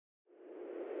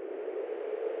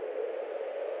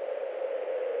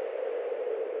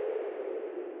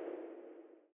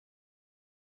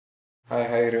Hi,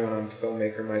 how you doing? I'm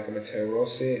filmmaker Michael Matteo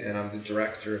Rossi, and I'm the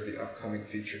director of the upcoming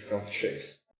feature film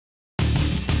Chase.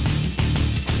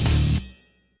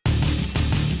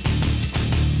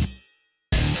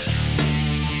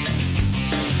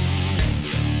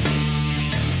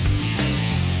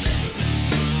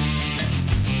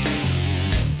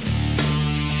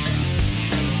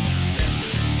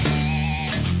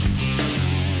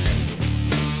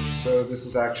 So this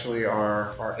is actually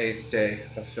our 8th day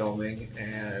of filming,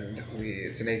 and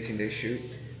it's an 18-day shoot,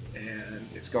 and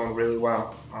it's going really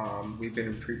well. We've been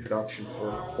in pre-production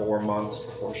for 4 months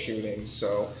before shooting,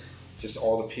 so just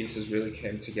all the pieces really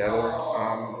came together.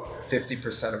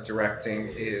 50% of directing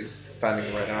is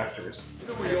finding the right actors.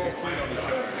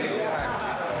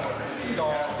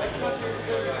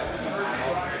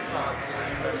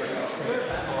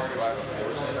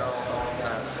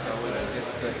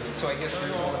 So I guess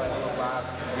there's one of the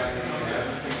last.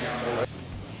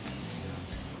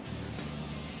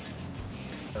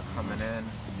 They're coming in.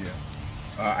 Yeah.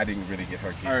 I didn't really get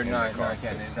her. Or no, I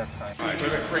get it. That's fine.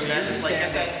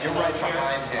 You're right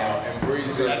behind him and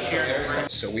breathe.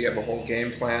 So we have a whole game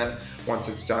plan. Once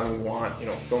it's done, we want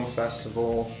film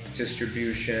festival,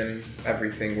 distribution,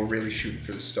 everything. We're really shooting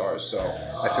for the stars. So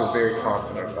I feel very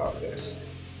confident about this.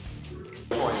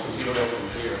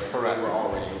 Correct. We're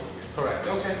already. Correct.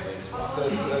 Okay.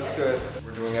 So that's good.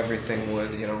 We're doing everything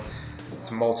with,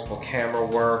 it's multiple camera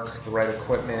work, the right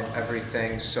equipment,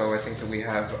 everything. So I think that we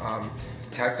have the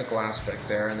technical aspect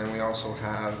there, and then we also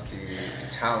have the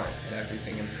talent and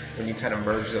everything. And when you kind of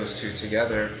merge those two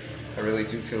together, I really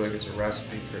do feel like it's a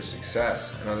recipe for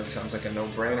success. I know this sounds like a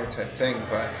no-brainer type thing,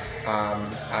 but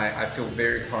I feel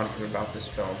very confident about this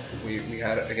film. We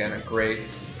had, again, a great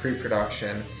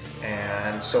pre-production,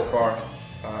 and so far,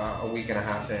 a week and a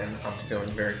half in, I'm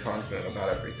feeling very confident about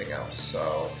everything else.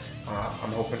 So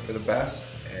I'm hoping for the best,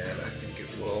 and I think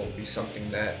it will be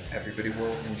something that everybody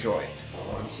will enjoy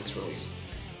once it's released.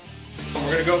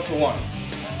 We're gonna go for one.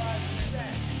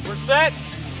 We're set.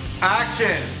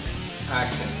 Action!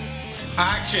 Action.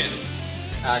 Action.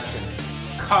 Action.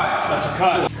 Cut. That's a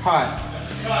cut. Cut.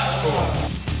 That's a cut.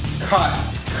 Cut.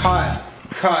 Cut.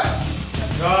 Cut.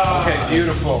 Oh. Okay,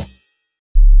 beautiful.